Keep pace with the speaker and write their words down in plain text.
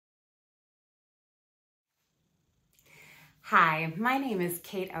Hi, my name is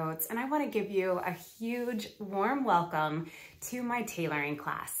Kate Oates, and I want to give you a huge warm welcome to my tailoring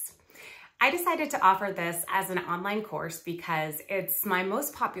class. I decided to offer this as an online course because it's my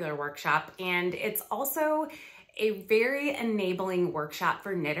most popular workshop, and it's also a very enabling workshop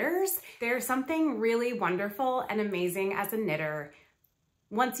for knitters. There's something really wonderful and amazing as a knitter.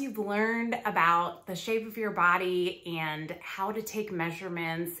 Once you've learned about the shape of your body and how to take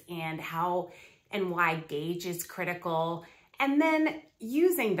measurements and how and why gauge is critical, and then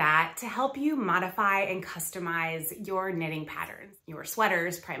using that to help you modify and customize your knitting patterns, your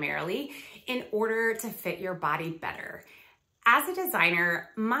sweaters primarily, in order to fit your body better. As a designer,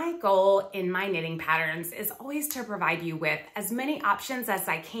 my goal in my knitting patterns is always to provide you with as many options as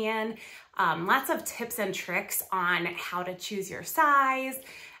I can, lots of tips and tricks on how to choose your size,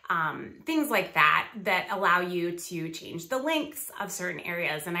 things like that allow you to change the lengths of certain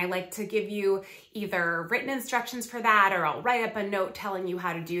areas. And I like to give you either written instructions for that, or I'll write up a note telling you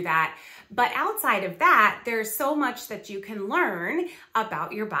how to do that. But outside of that, there's so much that you can learn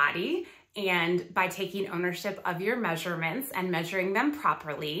about your body, and by taking ownership of your measurements and measuring them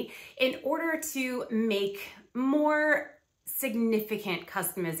properly in order to make more significant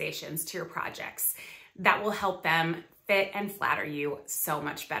customizations to your projects that will help them fit and flatter you so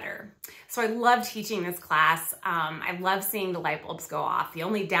much better. So I love teaching this class. I love seeing the light bulbs go off. The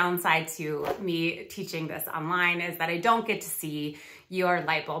only downside to me teaching this online is that I don't get to see your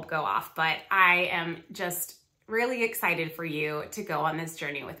light bulb go off, but I am just really excited for you to go on this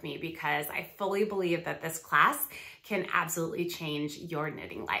journey with me because I fully believe that this class can absolutely change your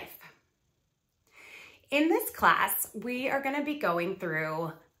knitting life. In this class, we are going to be going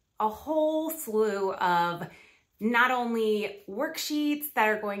through a whole slew of not only worksheets that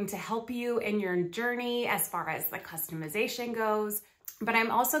are going to help you in your journey as far as the customization goes, but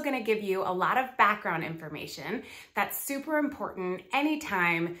I'm also going to give you a lot of background information that's super important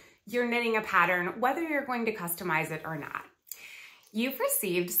anytime you're knitting a pattern, whether you're going to customize it or not. You've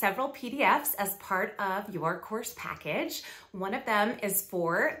received several PDFs as part of your course package. One of them is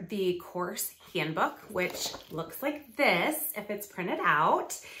for the course handbook, which looks like this if it's printed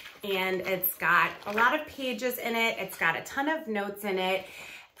out. And it's got a lot of pages in it. It's got a ton of notes in it.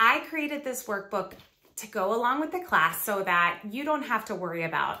 I created this workbook to go along with the class so that you don't have to worry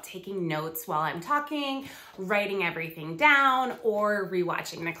about taking notes while I'm talking, writing everything down, or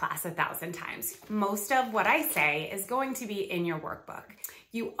rewatching the class 1,000 times. Most of what I say is going to be in your workbook.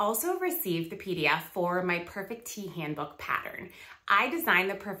 You also received the PDF for my Perfect Tee handbook pattern. I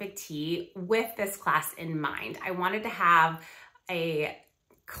designed the Perfect Tee with this class in mind. I wanted to have a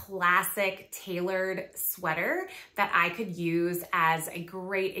classic tailored sweater that I could use as a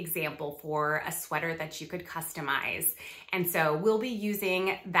great example for a sweater that you could customize. And so we'll be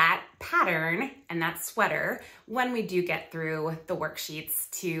using that pattern and that sweater when we do get through the worksheets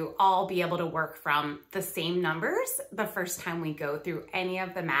to all be able to work from the same numbers the first time we go through any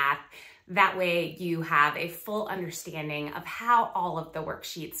of the math. That way you have a full understanding of how all of the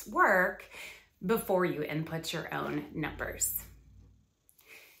worksheets work before you input your own numbers.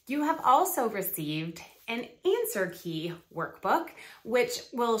 You have also received an answer key workbook, which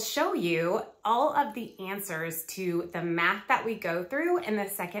will show you all of the answers to the math that we go through in the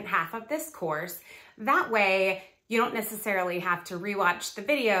second half of this course. That way, you don't necessarily have to rewatch the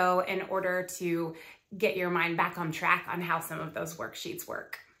video in order to get your mind back on track on how some of those worksheets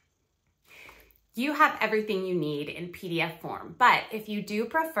work. You have everything you need in PDF form, but if you do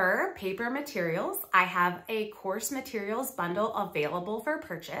prefer paper materials, I have a course materials bundle available for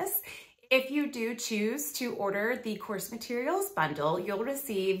purchase. If you do choose to order the course materials bundle, you'll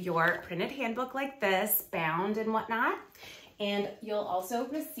receive your printed handbook like this, bound and whatnot, and you'll also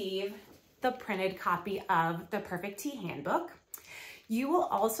receive the printed copy of the Perfect Tee handbook. You will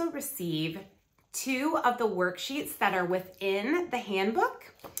also receive 2 of the worksheets that are within the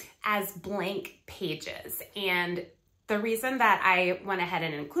handbook as blank pages. And the reason that I went ahead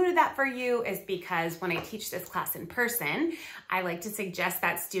and included that for you is because when I teach this class in person, I like to suggest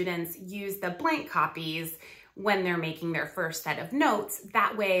that students use the blank copies when they're making their first set of notes.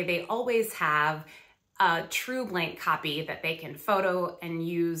 That way they always have a true blank copy that they can photo and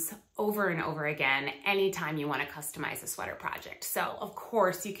use over and over again anytime you want to customize a sweater project. So of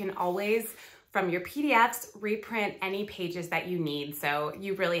course you can always, from your PDFs, reprint any pages that you need, so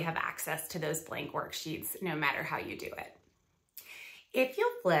you really have access to those blank worksheets no matter how you do it. If you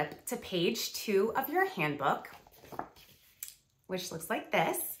flip to page 2 of your handbook, which looks like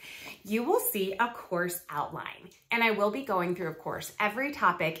this, you will see a course outline. And I will be going through, of course, every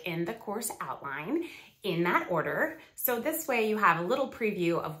topic in the course outline. in that order. So this way you have a little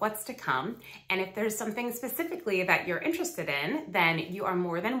preview of what's to come. And if there's something specifically that you're interested in, then you are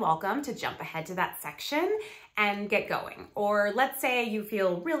more than welcome to jump ahead to that section and get going. Or let's say you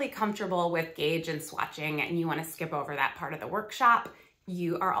feel really comfortable with gauge and swatching and you want to skip over that part of the workshop,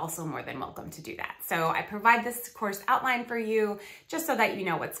 you are also more than welcome to do that. So I provide this course outline for you just so that you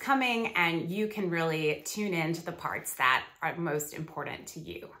know what's coming and you can really tune into the parts that are most important to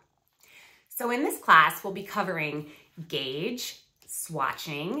you. So in this class, we'll be covering gauge,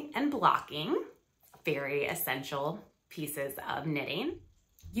 swatching, and blocking, very essential pieces of knitting.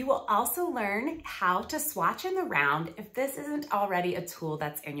 You will also learn how to swatch in the round if this isn't already a tool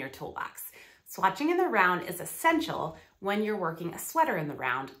that's in your toolbox. Swatching in the round is essential when you're working a sweater in the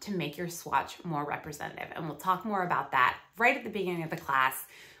round to make your swatch more representative. And we'll talk more about that right at the beginning of the class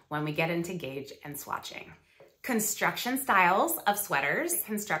when we get into gauge and swatching. Construction styles of sweaters,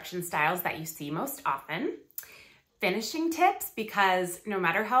 construction styles that you see most often. Finishing tips, because no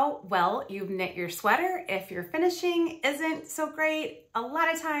matter how well you've knit your sweater, if your finishing isn't so great, a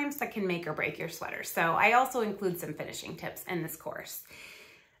lot of times that can make or break your sweater. So I also include some finishing tips in this course.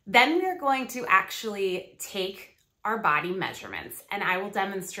 Then we're going to actually take our body measurements, and I will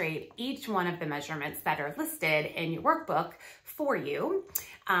demonstrate each one of the measurements that are listed in your workbook for you.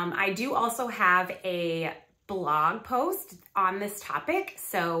 I do also have a blog post on this topic.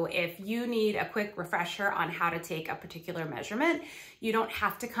 So if you need a quick refresher on how to take a particular measurement, you don't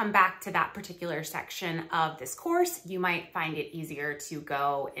have to come back to that particular section of this course. You might find it easier to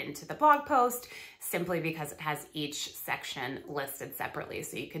go into the blog post simply because it has each section listed separately.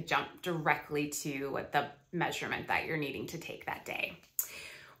 So you could jump directly to the measurement that you're needing to take that day.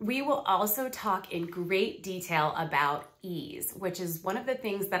 We will also talk in great detail about ease, which is one of the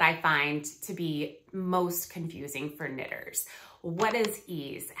things that I find to be most confusing for knitters. What is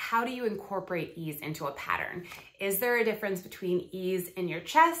ease? How do you incorporate ease into a pattern? Is there a difference between ease in your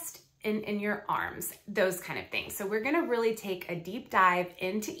chest and in your arms? Those kind of things. So we're gonna really take a deep dive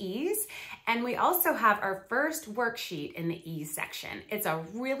into ease. And we also have our first worksheet in the ease section. It's a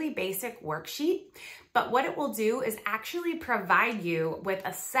really basic worksheet, but what it will do is actually provide you with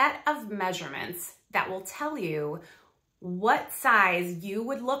a set of measurements that will tell you what size you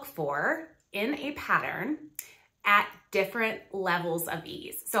would look for in a pattern at different levels of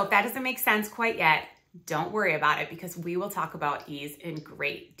ease. So if that doesn't make sense quite yet, don't worry about it because we will talk about ease in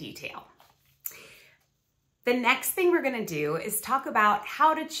great detail. The next thing we're gonna do is talk about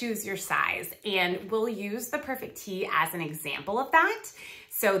how to choose your size, and we'll use the Perfect Tee as an example of that.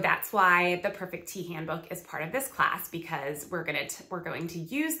 So that's why the Perfect Tee handbook is part of this class, because we're going to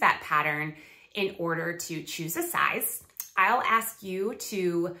use that pattern in order to choose a size. I'll ask you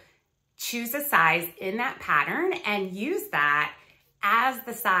to choose a size in that pattern and use that as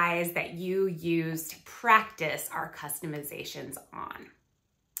the size that you use to practice our customizations on.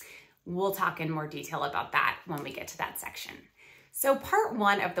 We'll talk in more detail about that when we get to that section. So part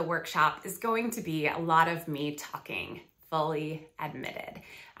one of the workshop is going to be a lot of me talking, fully admitted.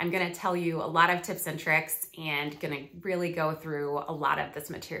 I'm gonna tell you a lot of tips and tricks and gonna really go through a lot of this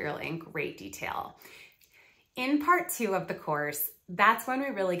material in great detail. In part two of the course, that's when we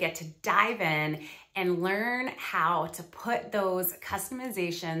really get to dive in and learn how to put those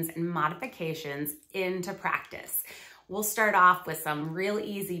customizations and modifications into practice. We'll start off with some real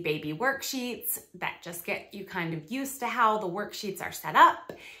easy baby worksheets that just get you kind of used to how the worksheets are set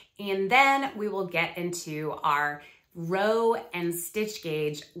up. And then we will get into our row and stitch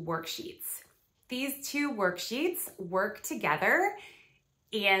gauge worksheets. These two worksheets work together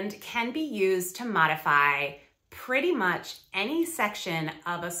and can be used to modify pretty much any section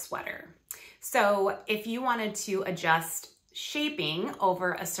of a sweater. So if you wanted to adjust shaping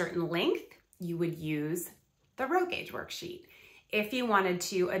over a certain length, you would use the row gauge worksheet. If you wanted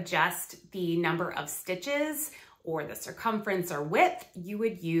to adjust the number of stitches or the circumference or width, you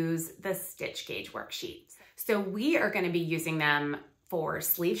would use the stitch gauge worksheet. So we are going to be using them for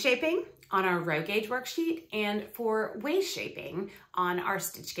sleeve shaping on our row gauge worksheet and for waist shaping on our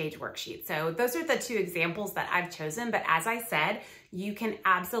stitch gauge worksheet. So those are the two examples that I've chosen, but as I said, you can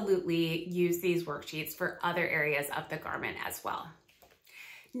absolutely use these worksheets for other areas of the garment as well.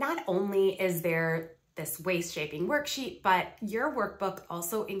 Not only is there this waist shaping worksheet, but your workbook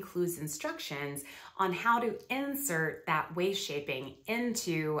also includes instructions on how to insert that waist shaping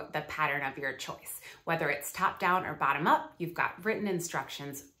into the pattern of your choice. Whether it's top down or bottom up, you've got written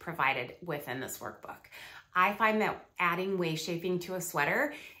instructions provided within this workbook. I find that adding waist shaping to a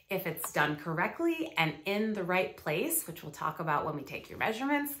sweater, if it's done correctly and in the right place, which we'll talk about when we take your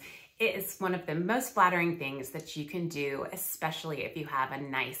measurements, it is one of the most flattering things that you can do, especially if you have a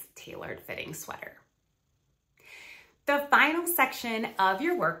nice tailored fitting sweater. The final section of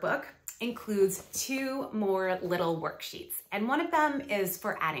your workbook includes 2 more little worksheets, and one of them is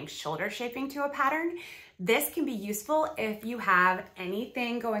for adding shoulder shaping to a pattern. This can be useful if you have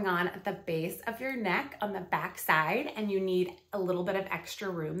anything going on at the base of your neck on the back side and you need a little bit of extra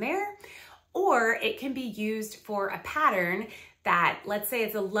room there. Or it can be used for a pattern that, let's say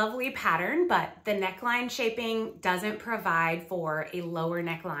it's a lovely pattern, but the neckline shaping doesn't provide for a lower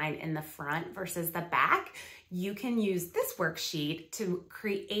neckline in the front versus the back. You can use this worksheet to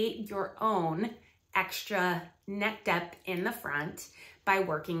create your own extra neck depth in the front by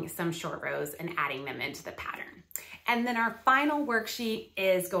working some short rows and adding them into the pattern. And then our final worksheet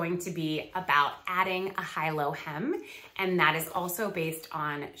is going to be about adding a high-low hem, and that is also based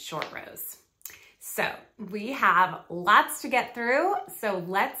on short rows. So we have lots to get through, so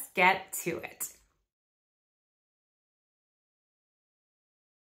let's get to it.